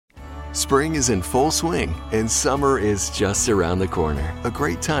Spring is in full swing, and summer is just around the corner. A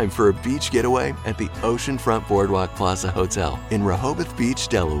great time for a beach getaway at the Oceanfront Boardwalk Plaza Hotel in Rehoboth Beach,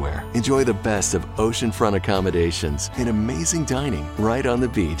 Delaware. Enjoy the best of oceanfront accommodations and amazing dining right on the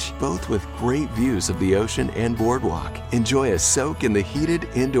beach, both with great views of the ocean and boardwalk. Enjoy a soak in the heated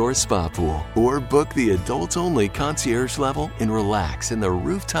indoor spa pool, or book the adults-only concierge level and relax in the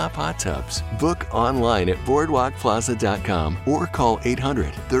rooftop hot tubs. Book online at boardwalkplaza.com or call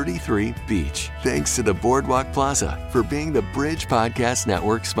 800-33 Beach. Thanks to the Boardwalk Plaza for being the Bridge Podcast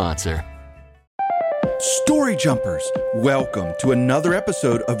Network sponsor. Story Jumpers, welcome to another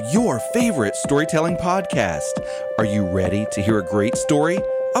episode of your favorite storytelling podcast. Are you ready to hear a great story?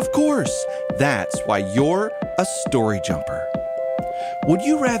 Of course, that's why you're a Story Jumper. Would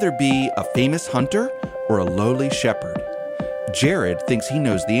you rather be a famous hunter or a lowly shepherd? Jared thinks he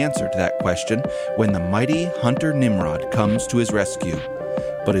knows the answer to that question when the mighty hunter Nimrod comes to his rescue.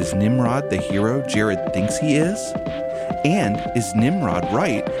 But is Nimrod the hero Jared thinks he is? And is Nimrod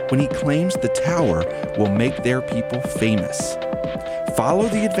right when he claims the tower will make their people famous? Follow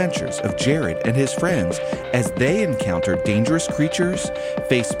the adventures of Jared and his friends as they encounter dangerous creatures,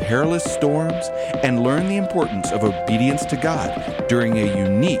 face perilous storms, and learn the importance of obedience to God during a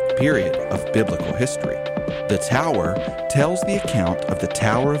unique period of biblical history. The Tower tells the account of the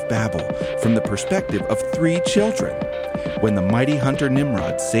Tower of Babel from the perspective of 3 children. When the mighty hunter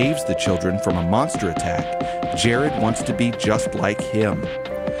Nimrod saves the children from a monster attack, Jared wants to be just like him.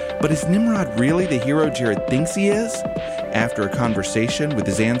 But is Nimrod really the hero Jared thinks he is? After a conversation with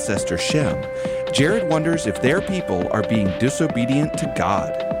his ancestor Shem, Jared wonders if their people are being disobedient to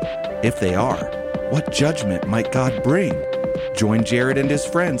God. If they are, what judgment might God bring? Join Jared and his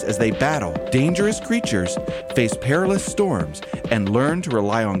friends as they battle dangerous creatures, face perilous storms, and learn to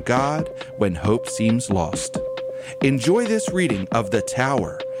rely on God when hope seems lost. Enjoy this reading of The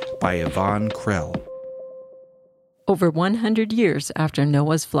Tower by Evonne Krell. Over 100 years after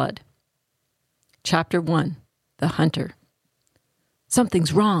Noah's flood. Chapter 1. The Hunter.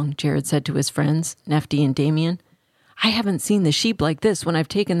 "Something's wrong," Jared said to his friends, Nephty and Damien. "I haven't seen the sheep like this when I've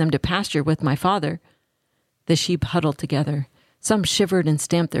taken them to pasture with my father." The sheep huddled together. Some shivered and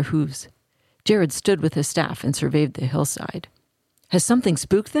stamped their hooves. Jared stood with his staff and surveyed the hillside. "Has something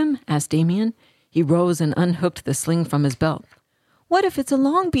spooked them?" asked Damien. He rose and unhooked the sling from his belt. "What if it's a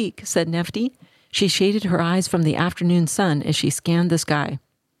longbeak?" said Nephty. She shaded her eyes from the afternoon sun as she scanned the sky.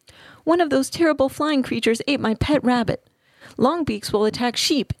 "One of those terrible flying creatures ate my pet rabbit. Longbeaks will attack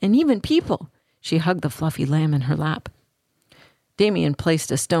sheep and even people." She hugged the fluffy lamb in her lap. Damien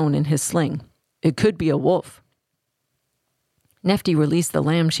placed a stone in his sling. "It could be a wolf." Nephty released the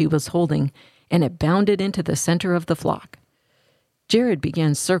lamb she was holding, and it bounded into the center of the flock. Jared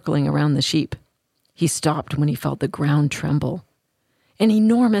began circling around the sheep. He stopped when he felt the ground tremble. An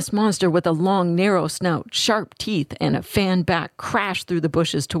enormous monster with a long, narrow snout, sharp teeth, and a fan back crashed through the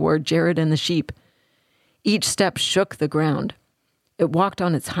bushes toward Jared and the sheep. Each step shook the ground. It walked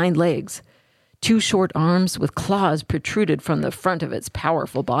on its hind legs. 2 short arms with claws protruded from the front of its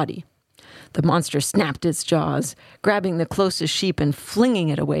powerful body. The monster snapped its jaws, grabbing the closest sheep and flinging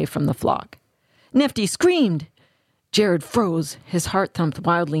it away from the flock. Nephty screamed. Jared froze. His heart thumped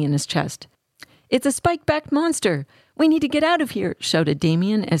wildly in his chest. "It's a spike-backed monster. We need to get out of here," shouted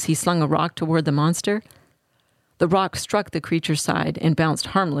Damien as he slung a rock toward the monster. The rock struck the creature's side and bounced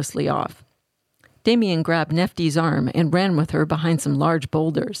harmlessly off. Damien grabbed Nephty's arm and ran with her behind some large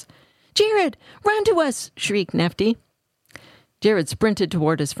boulders. "Jared, run to us!" shrieked Nephty. Jared sprinted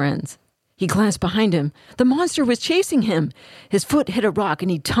toward his friends. He glanced behind him. The monster was chasing him. His foot hit a rock and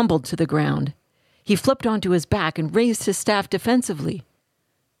he tumbled to the ground. He flipped onto his back and raised his staff defensively.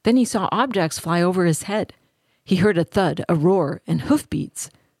 Then he saw objects fly over his head. He heard a thud, a roar, and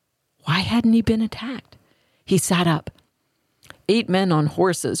hoofbeats. Why hadn't he been attacked? He sat up. 8 men on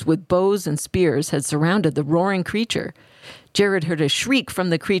horses with bows and spears had surrounded the roaring creature. Jared heard a shriek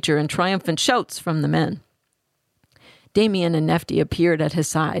from the creature and triumphant shouts from the men. Damien and Nephty appeared at his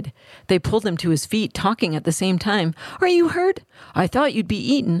side. They pulled him to his feet, talking at the same time. "Are you hurt? I thought you'd be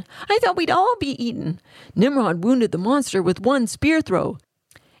eaten. I thought we'd all be eaten. Nimrod wounded the monster with 1 spear throw,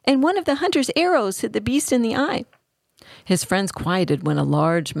 and one of the hunter's arrows hit the beast in the eye." His friends quieted when a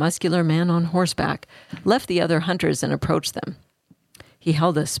large, muscular man on horseback left the other hunters and approached them. He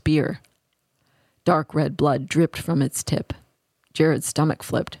held a spear. Dark red blood dripped from its tip. Jared's stomach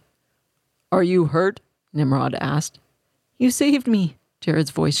flipped. "Are you hurt?" Nimrod asked. "You saved me." Jared's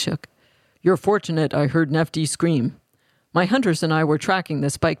voice shook. "You're fortunate I heard Nephty scream. My hunters and I were tracking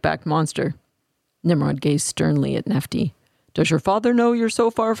the spike-backed monster." Nimrod gazed sternly at Nephty. "Does your father know you're so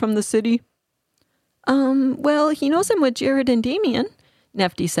far from the city?" Well, he knows I'm with Jared and Damien."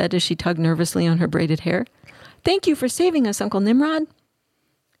 Nephte said as she tugged nervously on her braided hair. "Thank you for saving us, Uncle Nimrod."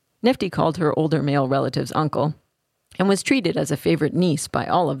 Nephte called her older male relatives uncle and was treated as a favorite niece by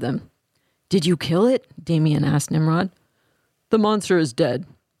all of them. "Did you kill it?" Damien asked Nimrod. "The monster is dead.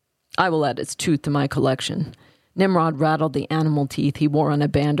 I will add its tooth to my collection." Nimrod rattled the animal teeth he wore on a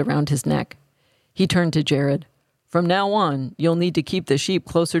band around his neck. He turned to Jared. "From now on, you'll need to keep the sheep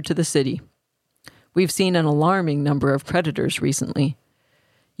closer to the city. We've seen an alarming number of predators recently.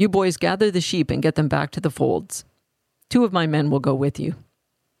 You boys gather the sheep and get them back to the folds. 2 of my men will go with you.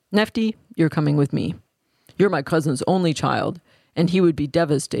 Nephte, you're coming with me. You're my cousin's only child, and he would be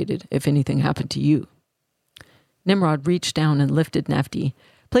devastated if anything happened to you." Nimrod reached down and lifted Nephte,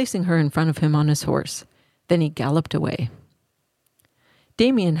 placing her in front of him on his horse. Then he galloped away.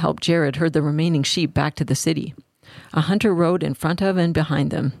 Damien helped Jared herd the remaining sheep back to the city. A hunter rode in front of and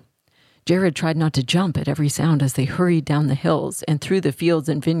behind them. Jared tried not to jump at every sound as they hurried down the hills and through the fields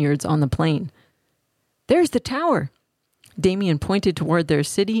and vineyards on the plain. "There's the tower." Damien pointed toward their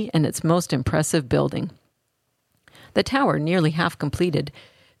city and its most impressive building. The tower, nearly half completed,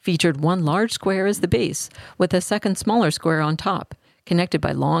 featured one large square as the base, with a second smaller square on top, connected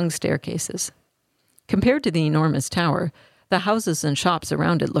by long staircases. Compared to the enormous tower, the houses and shops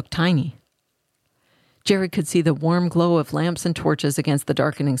around it looked tiny. Jared could see the warm glow of lamps and torches against the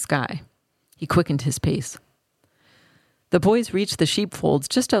darkening sky. He quickened his pace. The boys reached the sheepfolds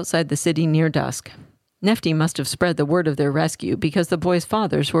just outside the city near dusk. Nephte must have spread the word of their rescue because the boys'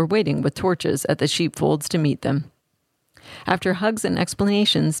 fathers were waiting with torches at the sheepfolds to meet them. After hugs and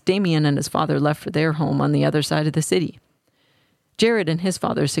explanations, Damien and his father left for their home on the other side of the city. Jared and his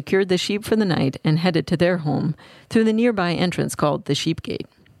father secured the sheep for the night and headed to their home through the nearby entrance called the Sheep Gate.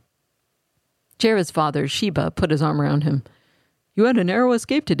 Jared's father, Sheba, put his arm around him. "You had a narrow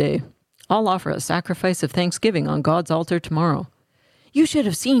escape today. I'll offer a sacrifice of thanksgiving on God's altar tomorrow." "You should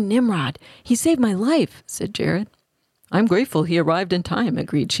have seen Nimrod. He saved my life," said Jared. "I'm grateful he arrived in time,"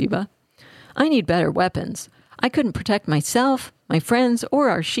 agreed Sheba. "I need better weapons. I couldn't protect myself, my friends, or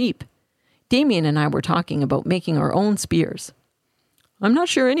our sheep. Damien and I were talking about making our own spears." "I'm not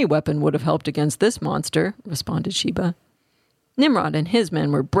sure any weapon would have helped against this monster," responded Sheba. "Nimrod and his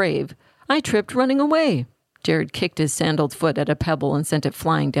men were brave. I tripped running away." Jared kicked his sandaled foot at a pebble and sent it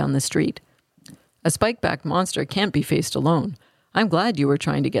flying down the street. "A spike-backed monster can't be faced alone. I'm glad you were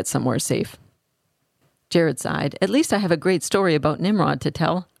trying to get somewhere safe." Jared sighed. "At least I have a great story about Nimrod to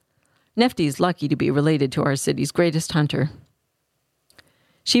tell. Nephte's lucky to be related to our city's greatest hunter."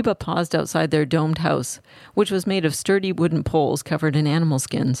 Sheba paused outside their domed house, which was made of sturdy wooden poles covered in animal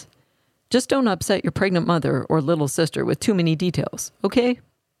skins. "Just don't upset your pregnant mother or little sister with too many details, okay?"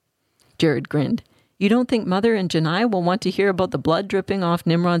 Jared grinned. "You don't think Mother and Janai will want to hear about the blood dripping off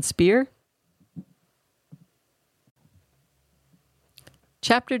Nimrod's spear?"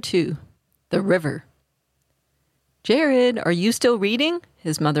 Chapter 2. The River. "Jared, are you still reading?"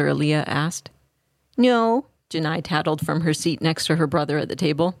 his mother Aaliyah asked. "No," Janai tattled from her seat next to her brother at the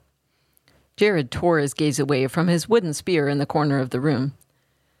table. Jared tore his gaze away from his wooden spear in the corner of the room.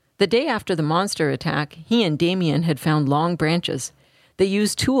 The day after the monster attack, he and Damien had found long branches. They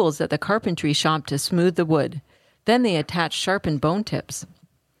used tools at the carpentry shop to smooth the wood. Then they attached sharpened bone tips.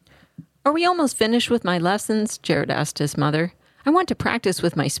 "Are we almost finished with my lessons?" Jared asked his mother. "I want to practice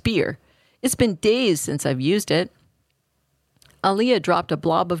with my spear. It's been days since I've used it." Aaliyah dropped a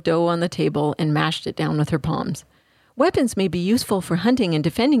blob of dough on the table and mashed it down with her palms. "Weapons may be useful for hunting and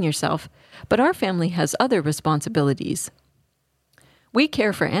defending yourself, but our family has other responsibilities. We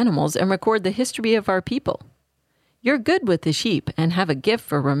care for animals and record the history of our people. You're good with the sheep and have a gift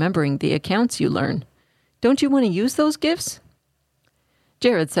for remembering the accounts you learn. Don't you want to use those gifts?"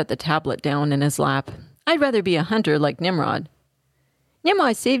 Jared set the tablet down in his lap. "I'd rather be a hunter like Nimrod."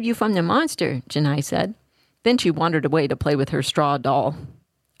 "Nimrod saved you from the monster," Janai said. Then she wandered away to play with her straw doll.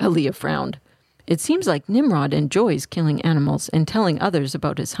 Aaliyah frowned. "It seems like Nimrod enjoys killing animals and telling others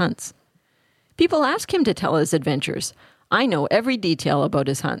about his hunts." "People ask him to tell his adventures. I know every detail about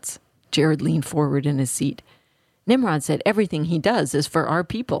his hunts." Jared leaned forward in his seat. "Nimrod said everything he does is for our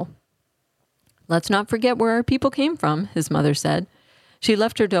people." "Let's not forget where our people came from," his mother said. She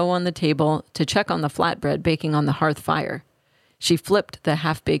left her dough on the table to check on the flatbread baking on the hearth fire. She flipped the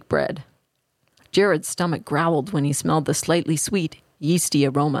half-baked bread. Jared's stomach growled when he smelled the slightly sweet, yeasty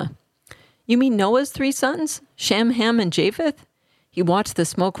aroma. "You mean Noah's 3 sons? Shem, Ham, and Japheth?" He watched the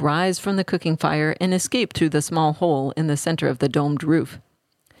smoke rise from the cooking fire and escape through the small hole in the center of the domed roof.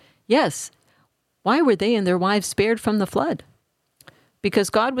 "Yes. Why were they and their wives spared from the flood?" "Because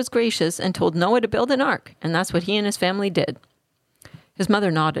God was gracious and told Noah to build an ark, and that's what he and his family did." His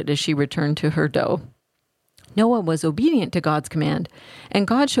mother nodded as she returned to her dough. Noah was obedient to God's command, and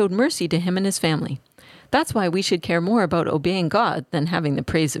God showed mercy to him and his family. That's why we should care more about obeying God than having the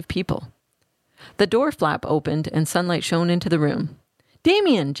praise of people. The door flap opened and sunlight shone into the room.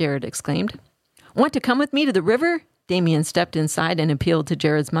 "Damien!" Jared exclaimed. "Want to come with me to the river?" Damien stepped inside and appealed to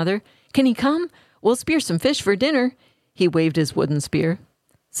Jared's mother. "Can he come? We'll spear some fish for dinner." He waved his wooden spear.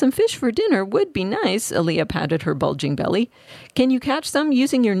 "Some fish for dinner would be nice," Aaliyah patted her bulging belly. "Can you catch some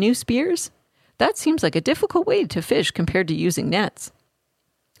using your new spears? That seems like a difficult way to fish compared to using nets."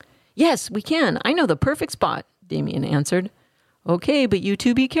 "Yes, we can. I know the perfect spot," Damien answered. "Okay, but you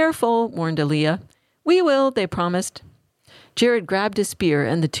two be careful," warned Aaliyah. "We will," they promised. Jared grabbed his spear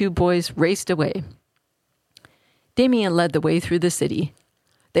and the two boys raced away. Damien led the way through the city.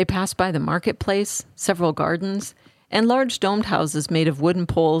 They passed by the marketplace, several gardens, and large domed houses made of wooden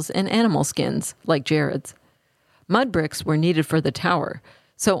poles and animal skins, like Jared's. Mud bricks were needed for the tower,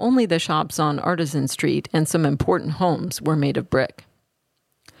 so only the shops on Artisan Street and some important homes were made of brick.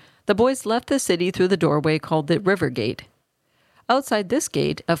 The boys left the city through the doorway called the River Gate. Outside this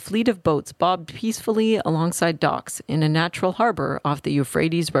gate, a fleet of boats bobbed peacefully alongside docks in a natural harbor off the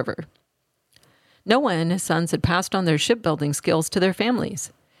Euphrates River. Noah and his sons had passed on their shipbuilding skills to their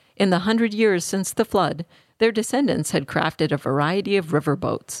families. In the 100 years since the flood, their descendants had crafted a variety of river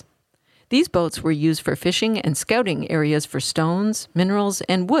boats. These boats were used for fishing and scouting areas for stones, minerals,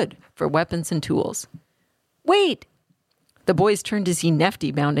 and wood for weapons and tools. "Wait!" The boys turned to see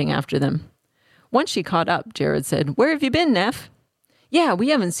Nefty bounding after them. Once she caught up, Jared said, "Where have you been, Neff?" "Yeah, we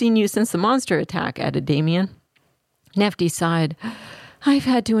haven't seen you since the monster attack," added Damien. Nefty sighed. "I've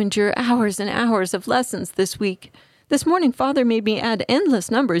had to endure hours and hours of lessons this week. This morning, Father made me add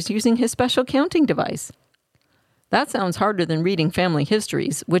endless numbers using his special counting device." "That sounds harder than reading family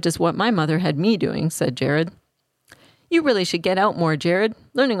histories, which is what my mother had me doing," said Jared. "You really should get out more, Jared.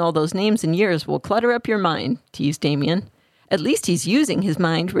 Learning all those names and years will clutter up your mind," teased Damien. "At least he's using his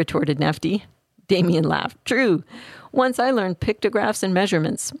mind," retorted Nefty. Damien laughed. "True. Once I learned pictographs and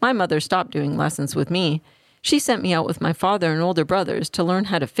measurements, my mother stopped doing lessons with me. She sent me out with my father and older brothers to learn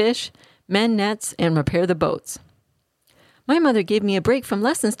how to fish, mend nets, and repair the boats." "My mother gave me a break from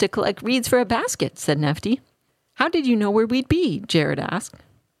lessons to collect reeds for a basket," said Nefty. "How did you know where we'd be?" Jared asked.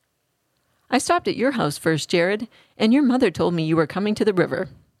 "I stopped at your house first, Jared, and your mother told me you were coming to the river."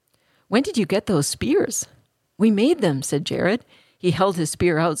 "When did you get those spears?" "We made them," said Jared. He held his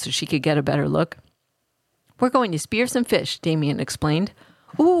spear out so she could get a better look. "We're going to spear some fish," Damien explained.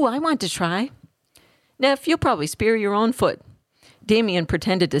 "Ooh, I want to try." "Neff, you'll probably spear your own foot." Damien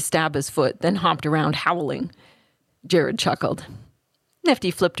pretended to stab his foot, then hopped around howling. Jared chuckled.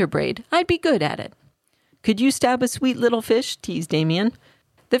 Nefty flipped her braid. "I'd be good at it." "Could you stab a sweet little fish?" teased Damien.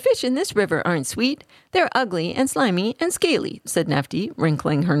 "The fish in this river aren't sweet. They're ugly and slimy and scaly," said Nefty,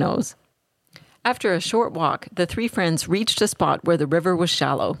 wrinkling her nose. After a short walk, the three friends reached a spot where the river was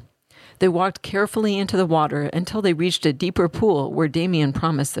shallow. They walked carefully into the water until they reached a deeper pool where Damien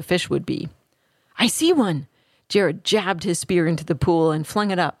promised the fish would be. "I see one!" Jared jabbed his spear into the pool and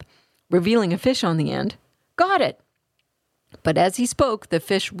flung it up, revealing a fish on the end. "Got it!" But as he spoke, the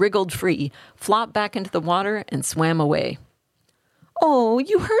fish wriggled free, flopped back into the water, and swam away. "Oh,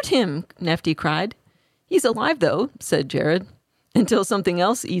 you hurt him!" Nefty cried. "He's alive, though," said Jared. "Until something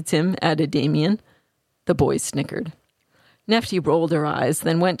else eats him," added Damien. The boys snickered. Nefty rolled her eyes,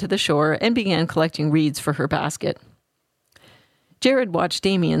 then went to the shore and began collecting reeds for her basket. Jared watched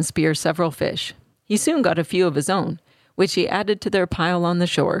Damien spear several fish. He soon got a few of his own, which he added to their pile on the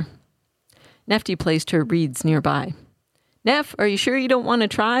shore. Nefty placed her reeds nearby. "Neff, are you sure you don't want to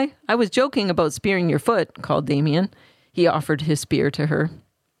try? I was joking about spearing your foot," called Damien. He offered his spear to her.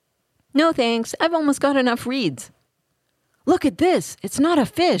 "No, thanks. I've almost got enough reeds." "Look at this. It's not a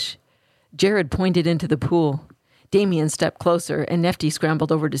fish." Jared pointed into the pool. Damien stepped closer, and Nefty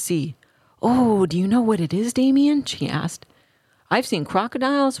scrambled over to see. "Oh, do you know what it is, Damien?" she asked. "I've seen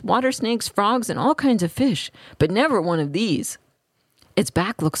crocodiles, water snakes, frogs, and all kinds of fish, but never one of these." "Its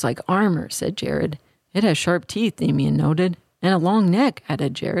back looks like armor," said Jared. "It has sharp teeth," Damien noted. "And a long neck,"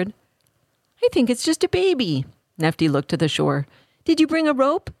 added Jared. "I think it's just a baby." Nefty looked to the shore. "Did you bring a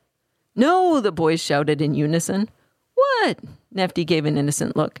rope?" "No," the boys shouted in unison. "What?" Nefty gave an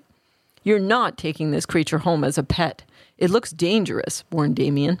innocent look. "You're not taking this creature home as a pet. It looks dangerous," warned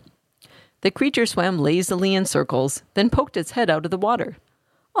Damien. The creature swam lazily in circles, then poked its head out of the water.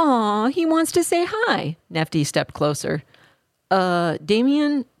 "Aw, he wants to say hi." Nefty stepped closer.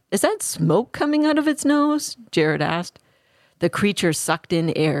 Damien, is that smoke coming out of its nose?" Jared asked. The creature sucked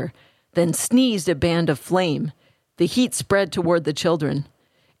in air, then sneezed a band of flame. The heat spread toward the children.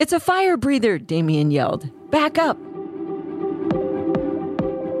 "It's a fire breather," Damien yelled. "Back up."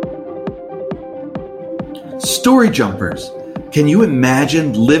 Story jumpers, can you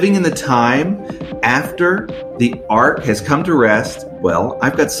imagine living in the time after the ark has come to rest? Well,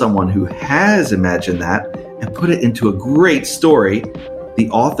 I've got someone who has imagined that and put it into a great story, the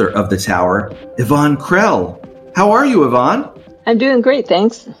author of The Tower, Evonne Krell. How are you, Evonne? I'm doing great,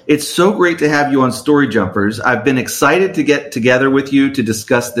 thanks. It's so great to have you on Story Jumpers. I've been excited to get together with you to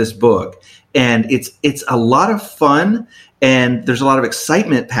discuss this book. And it's a lot of fun, and there's a lot of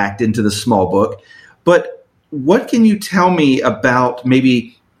excitement packed into the small book. But what can you tell me about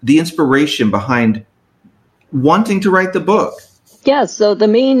maybe the inspiration behind wanting to write the book? Yeah, so the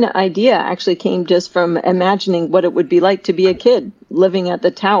main idea actually came just from imagining what it would be like to be a kid living at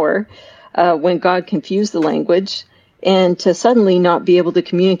the tower when God confused the language, and to suddenly not be able to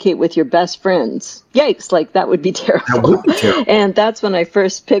communicate with your best friends. Yikes, like that would be terrible. That would be terrible. And that's when I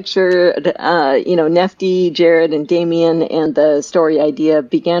first pictured, Nefty, Jared, and Damien, and the story idea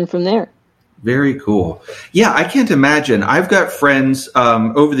began from there. Very cool. Yeah, I can't imagine. I've got friends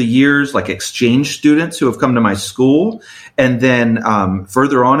over the years, like exchange students who have come to my school. And then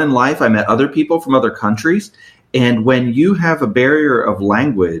further on in life, I met other people from other countries. And when you have a barrier of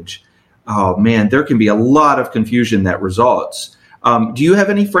language, oh man, there can be a lot of confusion that results. Do you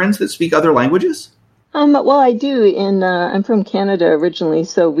have any friends that speak other languages? Well, I do. I'm from Canada originally,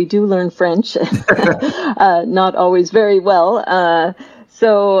 so we do learn French, not always very well.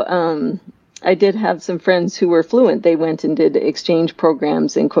 I did have some friends who were fluent. They went and did exchange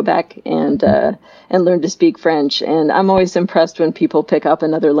programs in Quebec and learned to speak French. And I'm always impressed when people pick up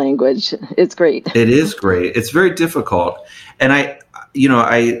another language. It's great. It is great. It's very difficult. And I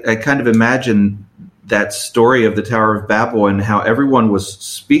kind of imagine that story of the Tower of Babel and how everyone was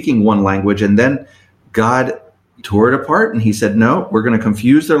speaking one language, and then God tore it apart and he said, no, we're going to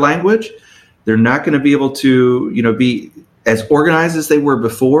confuse their language. They're not going to be able to, be as organized as they were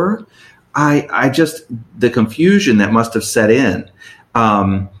before. The confusion that must have set in.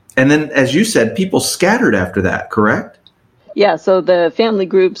 And then, as you said, people scattered after that, correct? Yeah, so the family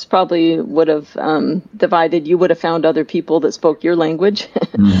groups probably would have divided. You would have found other people that spoke your language.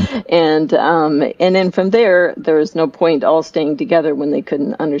 And then from there was no point all staying together when they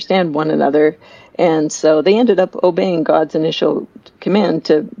couldn't understand one another. And so they ended up obeying God's initial command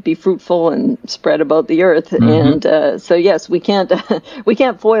to be fruitful and spread about the earth. And so, yes, we can't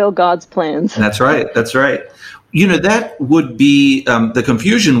foil God's plans. That's right. That would be the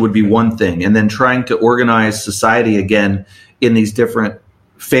confusion would be one thing, and then trying to organize society again in these different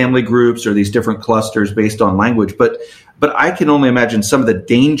family groups or these different clusters based on language. But I can only imagine some of the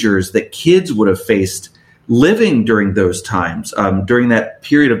dangers that kids would have faced living during those times, during that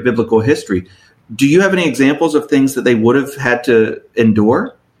period of biblical history. Do you have any examples of things that they would have had to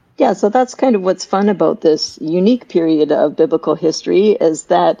endure? Yeah, so that's kind of what's fun about this unique period of biblical history, is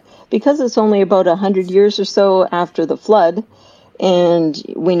that because it's only about 100 years or so after the flood, and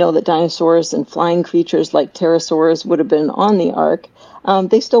we know that dinosaurs and flying creatures like pterosaurs would have been on the ark,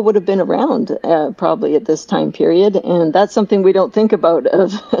 they still would have been around probably at this time period. And that's something we don't think about,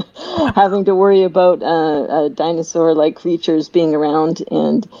 of having to worry about dinosaur-like creatures being around.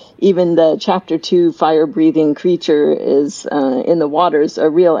 And even the chapter 2 fire-breathing creature is in the waters, a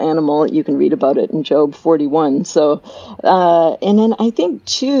real animal. You can read about it in Job 41. So, and then I think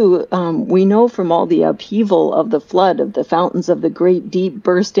too, we know from all the upheaval of the flood, of the fountains of the great deep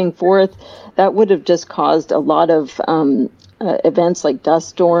bursting forth, that would have just caused a lot of events like dust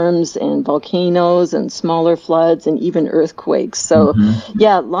storms and volcanoes and smaller floods and even earthquakes. So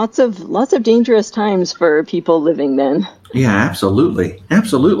yeah, lots of dangerous times for people living then. Yeah, absolutely.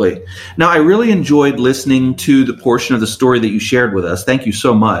 Now, I really enjoyed listening to the portion of the story that you shared with us. Thank you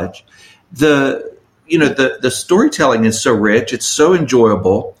so much. The storytelling is so rich. It's so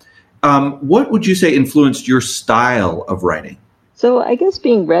enjoyable. What would you say influenced your style of writing? So I guess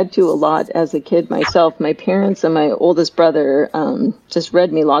being read to a lot as a kid myself, my parents and my oldest brother just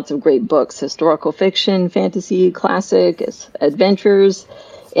read me lots of great books, historical fiction, fantasy, classic, adventures.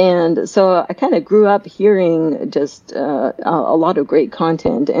 And so I kind of grew up hearing just a lot of great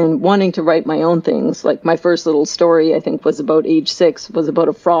content and wanting to write my own things. Like my first little story, I think was about age 6, was about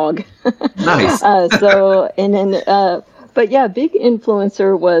a frog. Nice. But yeah, big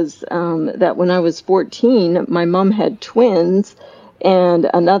influencer was that when I was 14, my mom had twins. and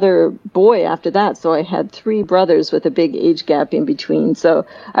another boy after that. So I had 3 brothers with a big age gap in between. So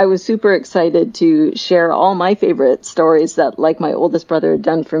I was super excited to share all my favorite stories that, like, my oldest brother had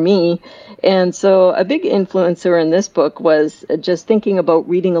done for me. And so a big influencer in this book was just thinking about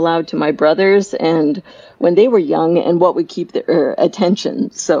reading aloud to my brothers and when they were young and what would keep their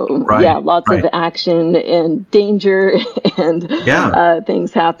attention. So lots of action and danger and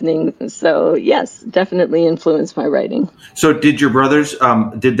things happening. So yes, definitely influenced my writing. So did your brothers,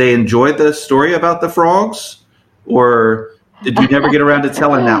 did they enjoy the story about the frogs, or did you never get around to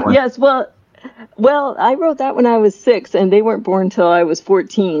telling that one? Yes, well, I wrote that when I was 6, and they weren't born until I was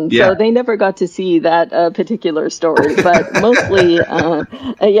 14, so they never got to see that particular story. But mostly,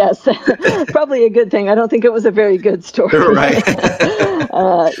 yes, probably a good thing. I don't think it was a very good story. Right.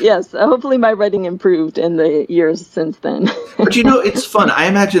 Yes, hopefully my writing improved in the years since then. But it's fun. I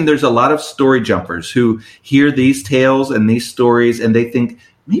imagine there's a lot of story jumpers who hear these tales and these stories, and they think,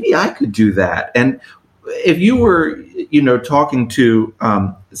 maybe I could do that. And if you were, talking to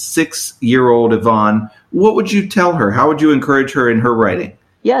 6-year-old Evonne, what would you tell her? How would you encourage her in her writing?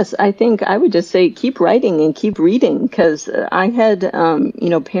 Yes, I think I would just say keep writing and keep reading, because I had,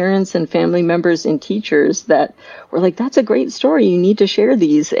 parents and family members and teachers that were like, that's a great story. You need to share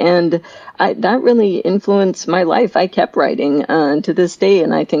these. And that really influenced my life. I kept writing to this day.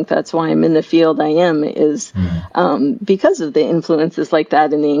 And I think that's why I'm in the field I am, is because of the influences like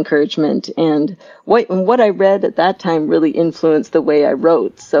that and the encouragement. And what I read at that time really influenced the way I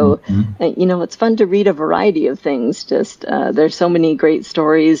wrote. So, it's fun to read a variety of things. Just there's so many great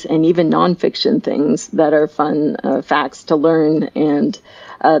stories and even nonfiction things that are fun facts to learn. And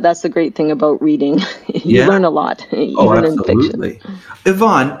that's the great thing about reading. You learn a lot, even in fiction.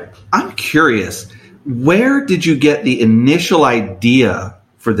 Evonne, I'm curious, where did you get the initial idea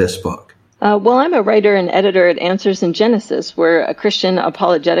for this book? Well, I'm a writer and editor at Answers in Genesis. We're a Christian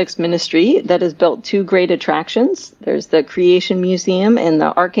apologetics ministry that has built 2 great attractions. There's the Creation Museum and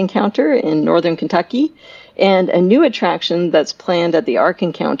the Ark Encounter in northern Kentucky. And a new attraction that's planned at the Ark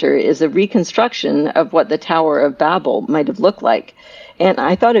Encounter is a reconstruction of what the Tower of Babel might have looked like. And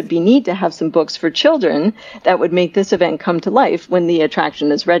I thought it'd be neat to have some books for children that would make this event come to life when the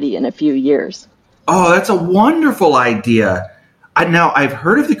attraction is ready in a few years. Oh, that's a wonderful idea. Now, I've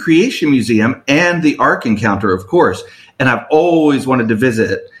heard of the Creation Museum and the Ark Encounter, of course, and I've always wanted to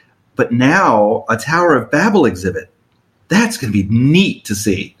visit. But now, a Tower of Babel exhibit. That's going to be neat to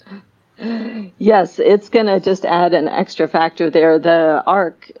see. Yes, it's going to just add an extra factor there. The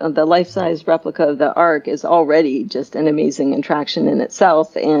Ark, the life-size replica of the Ark, is already just an amazing attraction in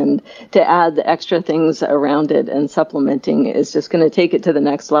itself. And to add the extra things around it and supplementing is just going to take it to the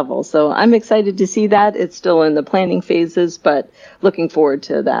next level. So I'm excited to see that. It's still in the planning phases, but looking forward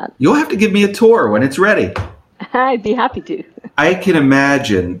to that. You'll have to give me a tour when it's ready. I'd be happy to. I can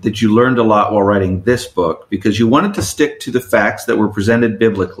imagine that you learned a lot while writing this book because you wanted to stick to the facts that were presented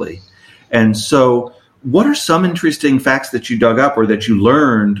biblically. And so what are some interesting facts that you dug up or that you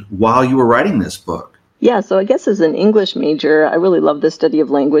learned while you were writing this book? Yeah, so I guess as an English major, I really love the study of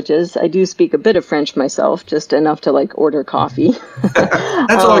languages. I do speak a bit of French myself, just enough to order coffee.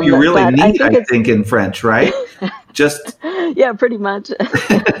 That's all you really need, I think, in French, right? Just yeah, pretty much.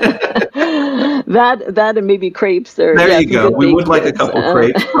 that and maybe crepes. Or there you go. We would like a couple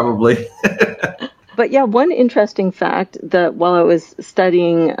crepes, probably. But yeah, one interesting fact that while I was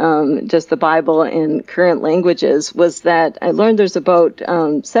studying just the Bible in current languages was that I learned there's about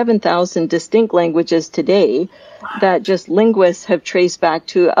 7,000 distinct languages today that just linguists have traced back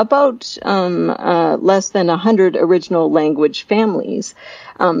to about less than 100 original language families.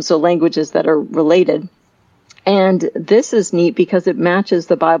 So languages that are related. And this is neat because it matches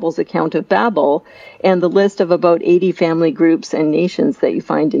the Bible's account of Babel and the list of about 80 family groups and nations that you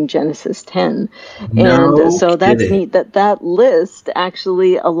find in Genesis 10. And so that's neat that list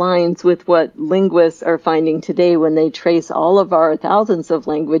actually aligns with what linguists are finding today when they trace all of our thousands of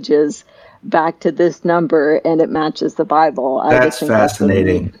languages back to this number, and it matches the Bible. That's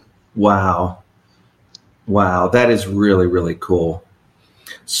fascinating. Wow. That is really, really cool.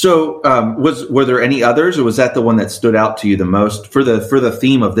 So were there any others, or was that the one that stood out to you the most for the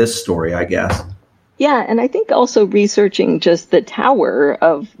theme of this story, I guess? Yeah, and I think also researching just the tower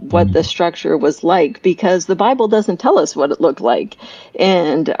of what the structure was like, because the Bible doesn't tell us what it looked like.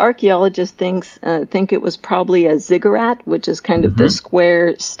 And archaeologists think it was probably a ziggurat, which is kind of the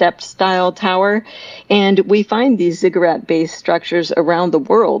square step style tower. And we find these ziggurat-based structures around the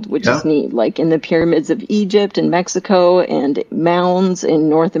world, which is neat, like in the pyramids of Egypt and Mexico and mounds in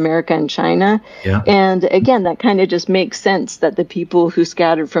North America and China. Yeah. And again, that kind of just makes sense that the people who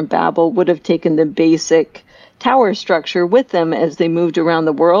scattered from Babel would have taken the basic tower structure with them as they moved around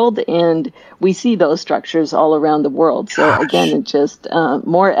the world, and we see those structures all around the world. So again, it's just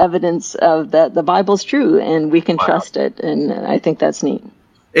more evidence of that the Bible's true, and we can trust it, and I think that's neat.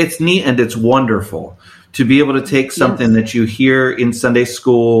 It's neat, and it's wonderful to be able to take something that you hear in Sunday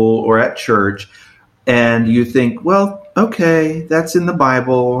school or at church, and you think, well, okay, that's in the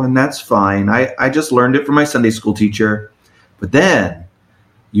Bible, and that's fine. I just learned it from my Sunday school teacher. But then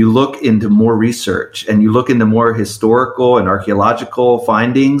you look into more research, and you look into more historical and archaeological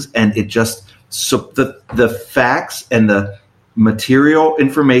findings, and it just, so the facts and the material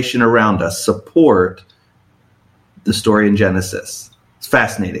information around us support the story in Genesis. It's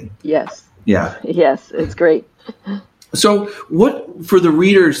fascinating. Yes. Yeah. Yes, it's great. So what, for the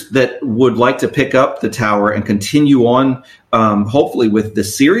readers that would like to pick up The Tower and continue on, hopefully with the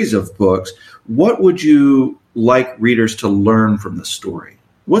series of books, what would you like readers to learn from the story?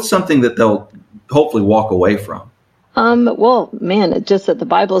 What's something that they'll hopefully walk away from? Well, man, it's just that the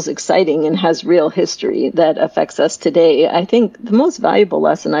Bible is exciting and has real history that affects us today. I think the most valuable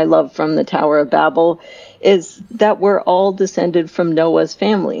lesson I love from the Tower of Babel is that we're all descended from Noah's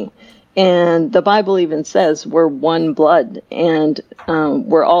family. And the Bible even says we're one blood, and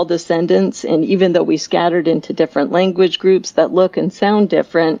we're all descendants. And even though we scattered into different language groups that look and sound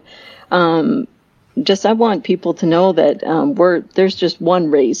different, I want people to know that there's just one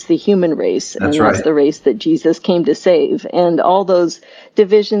race, the human race, and that's the race that Jesus came to save. And all those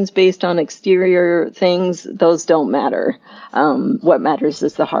divisions based on exterior things, those don't matter. What matters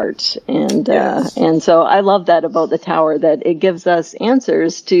is the heart. And so I love that about the Tower, that it gives us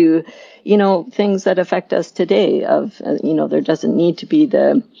answers to, things that affect us today. There doesn't need to be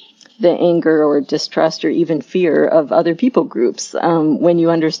the anger or distrust or even fear of other people groups when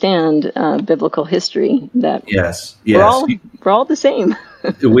you understand biblical history. That we're all the same.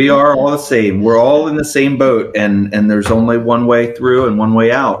 We are all the same. We're all in the same boat, and there's only one way through and one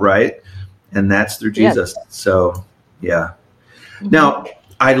way out, right? And that's through Jesus. Yes. So, yeah. Mm-hmm. Now,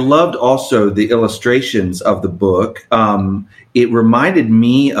 I loved also the illustrations of the book. It reminded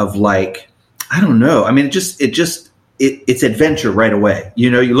me of, like, I don't know. I mean, it's adventure right away. You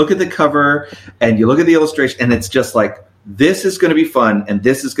look at the cover and you look at the illustration, and it's just like, this is going to be fun and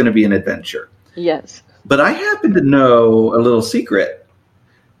this is going to be an adventure. Yes. But I happen to know a little secret.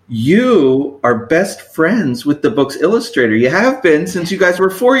 You are best friends with the book's illustrator. You have been since you guys were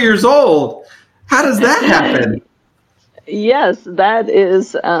 4 years old. How does that happen? Yes, that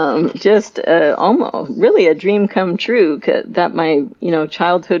is just almost really a dream come true. That my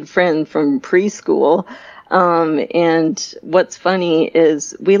childhood friend from preschool. And what's funny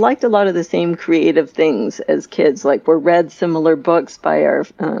is we liked a lot of the same creative things as kids. Like, we read similar books by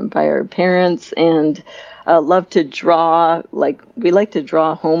our parents, and loved to draw. Like, we liked to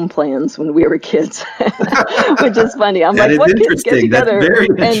draw home plans when we were kids, which is funny. I'm like, what kids get together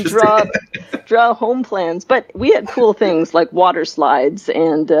and draw home plans? But we had cool things like water slides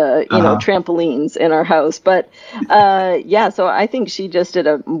and trampolines in our house. But so I think she just did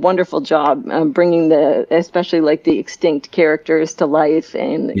a wonderful job bringing especially like the extinct characters to life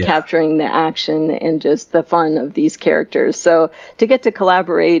and capturing the action and just the fun of these characters. So to get to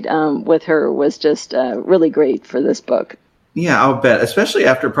collaborate with her was just really great for this book. Yeah, I'll bet. Especially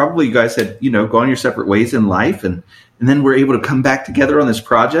after probably you guys had, gone your separate ways in life, and then we're able to come back together on this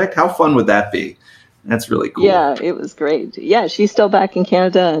project. How fun would that be? That's really cool. Yeah, it was great. Yeah, she's still back in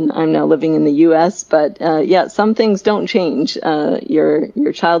Canada, and I'm now living in the U.S. But some things don't change.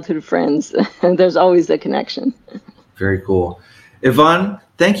 Your childhood friends, there's always a connection. Very cool. Evonne,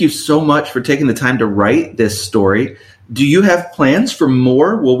 thank you so much for taking the time to write this story. Do you have plans for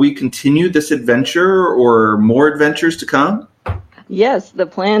more? Will we continue this adventure or more adventures to come? Yes, the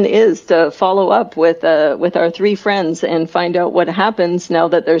plan is to follow up with our three friends and find out what happens now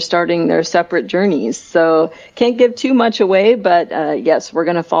that they're starting their separate journeys. So can't give too much away, but yes, we're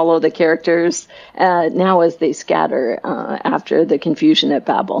going to follow the characters now as they scatter after the confusion at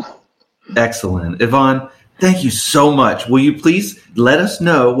Babel. Excellent. Evonne, thank you so much. Will you please let us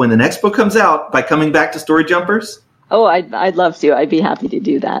know when the next book comes out by coming back to Story Jumpers? Oh, I'd love to. I'd be happy to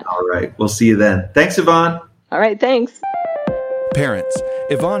do that. All right. We'll see you then. Thanks, Evonne. All right. Thanks. Parents,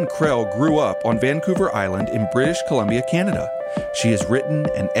 Evonne Krell grew up on Vancouver Island in British Columbia, Canada. She has written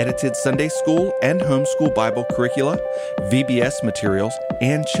and edited Sunday school and homeschool Bible curricula, VBS materials,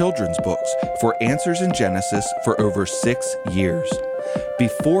 and children's books for Answers in Genesis for over 6 years.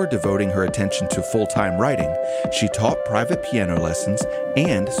 Before devoting her attention to full-time writing, she taught private piano lessons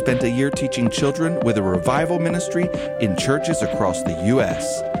and spent a year teaching children with a revival ministry in churches across the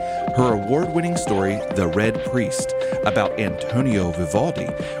U.S. Her award-winning story, The Red Priest, about Antonio Vivaldi,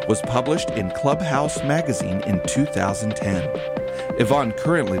 was published in Clubhouse magazine in 2010. Evonne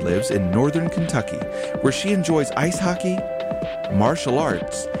currently lives in northern Kentucky, where she enjoys ice hockey, martial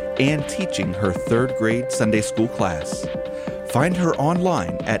arts, and teaching her third grade Sunday school class. Find her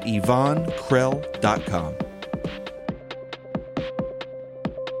online at EvonneKrell.com.